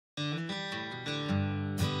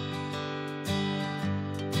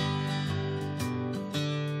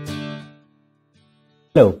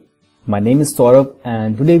Hello, my name is Saurabh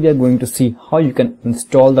and today we are going to see how you can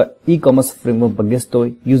install the e-commerce framework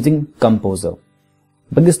Bagisto using Composer.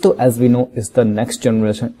 Bagisto, as we know, is the next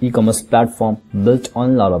generation e-commerce platform built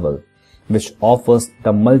on Laravel, which offers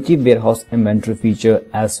the multi-warehouse inventory feature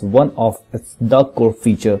as one of the core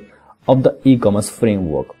feature of the e-commerce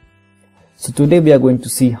framework. So today we are going to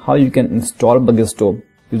see how you can install Bagisto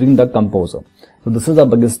using the Composer. So this is the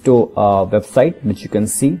Bagisto website which you can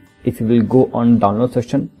see. If you will go on download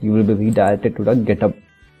section, you will be redirected to the GitHub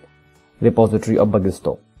repository of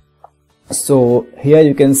Bagisto. So here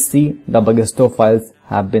you can see the Bagisto files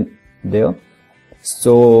have been there.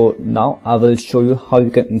 So now I will show you how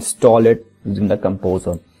you can install it using the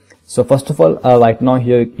Composer. So first of all, right now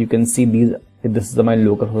here you can see this is my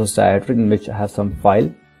localhost directory in which I have some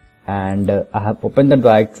file, and I have opened the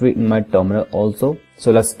directory in my terminal also.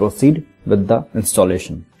 So let's proceed with the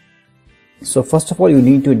installation. So first of all, you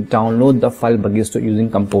need to download the file Bagisto using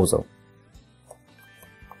Composer.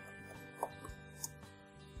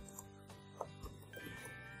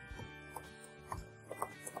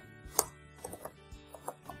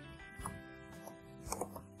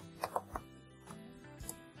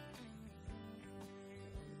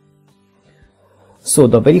 So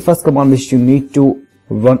the very first command which you need to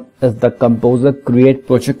run is the Composer create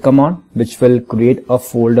project command, which will create a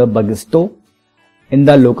folder Bagisto in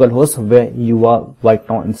the localhost where you are right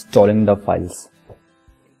now installing the files.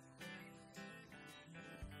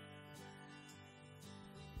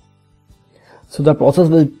 So the process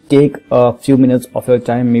will take a few minutes of your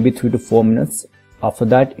time, maybe 3 to 4 minutes. After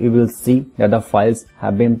that, you will see that the files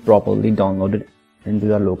have been properly downloaded into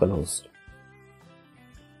the localhost.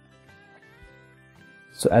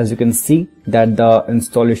 So as you can see that the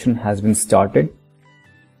installation has been started.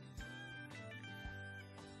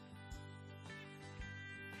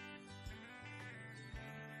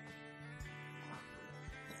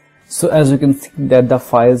 So as you can see that the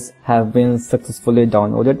files have been successfully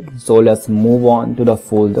downloaded. So let's move on to the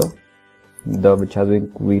folder which has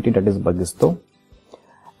been created, that is Bagisto.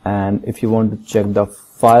 And if you want to check the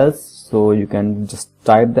files, so you can just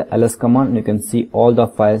type the ls command and you can see all the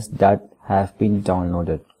files that have been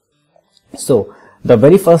downloaded. So the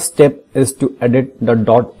very first step is to edit the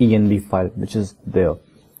 .env file which is there.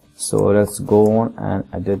 So let's go on and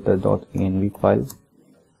edit the .env file.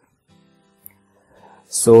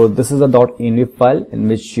 So this is a .env file in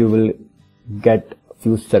which you will get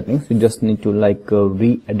few settings. You just need to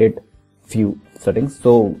re-edit few settings.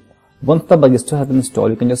 So once the Bagisto has been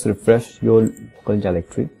installed, you can just refresh your local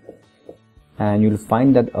directory and you'll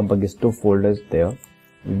find that a Bagisto folder is there.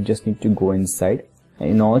 You just need to go inside.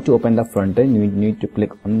 In order to open the front end, you need to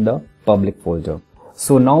click on the public folder.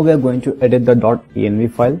 So now we are going to edit the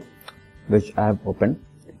 .env file which I have opened.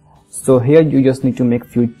 So here you just need to make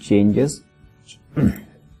few changes.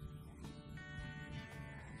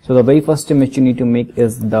 So the very first thing which you need to make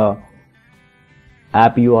is the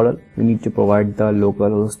app URL. You need to provide the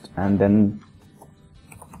localhost and then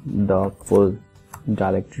the full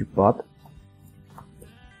directory path,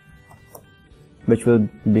 which will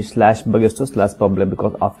be /bagisto/public,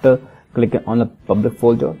 because after clicking on the public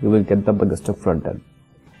folder you will get the Bagisto frontend.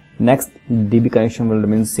 Next, DB connection will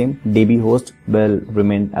remain same. DB host will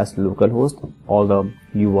remain as localhost or the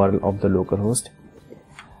URL of the localhost.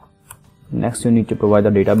 Next, you need to provide the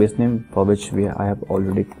database name, for which I have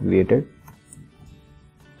already created.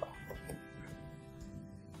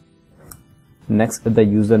 Next is the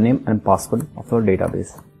username and password of your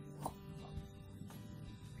database.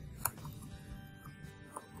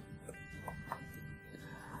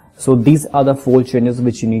 So these are the 4 changes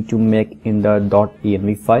which you need to make in the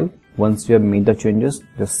 .env file. Once you have made the changes,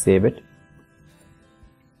 just save it.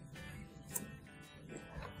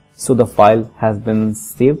 So the file has been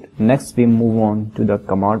saved. Next, we move on to the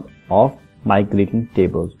command of migrating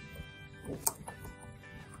tables.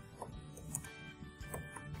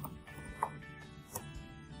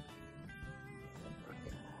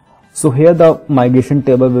 So here the migration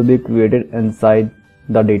table will be created inside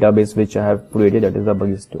the database which I have created, that is the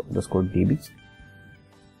Bagisto_db.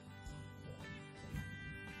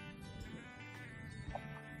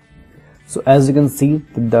 So as you can see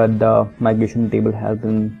that the migration table has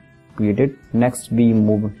been created. Next, we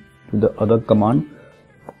move to the other command,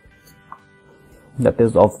 that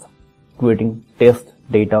is of creating test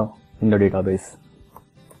data in the database.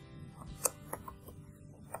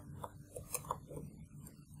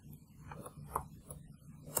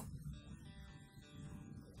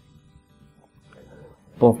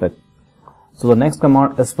 Perfect. So the next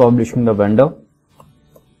command is publishing the vendor.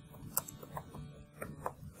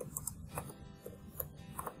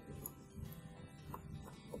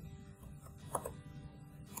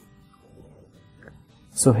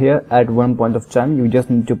 So here at one point of time, you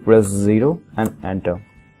just need to press 0 and enter.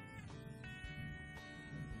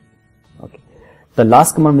 Okay. The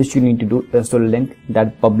last command which you need to do is to link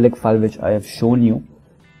that public file which I have shown you,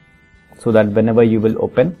 so that whenever you will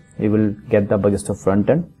open, you will get the Bagisto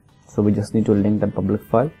frontend. So we just need to link that public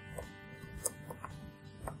file.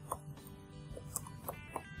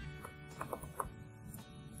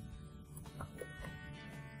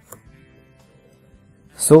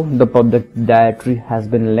 So the public directory has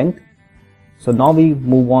been linked. So now we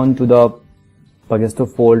move on to the Bagisto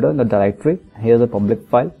folder, the directory. Here's the public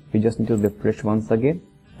file. We just need to refresh once again,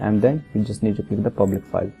 and then we just need to click the public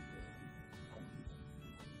file.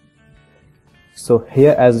 So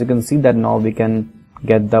here, as you can see, that now we can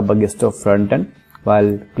get the Bagisto frontend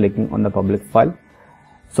while clicking on the public file.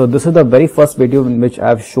 So this is the very first video in which I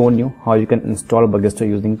have shown you how you can install Bagisto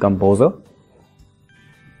using Composer.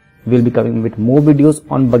 We'll be coming with more videos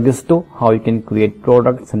on Bagisto, how you can create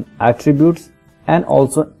products and attributes, and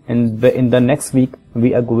also in the next week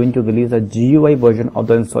we are going to release a GUI version of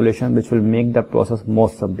the installation which will make the process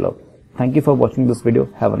more simpler. Thank you for watching this video.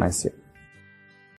 Have a nice day.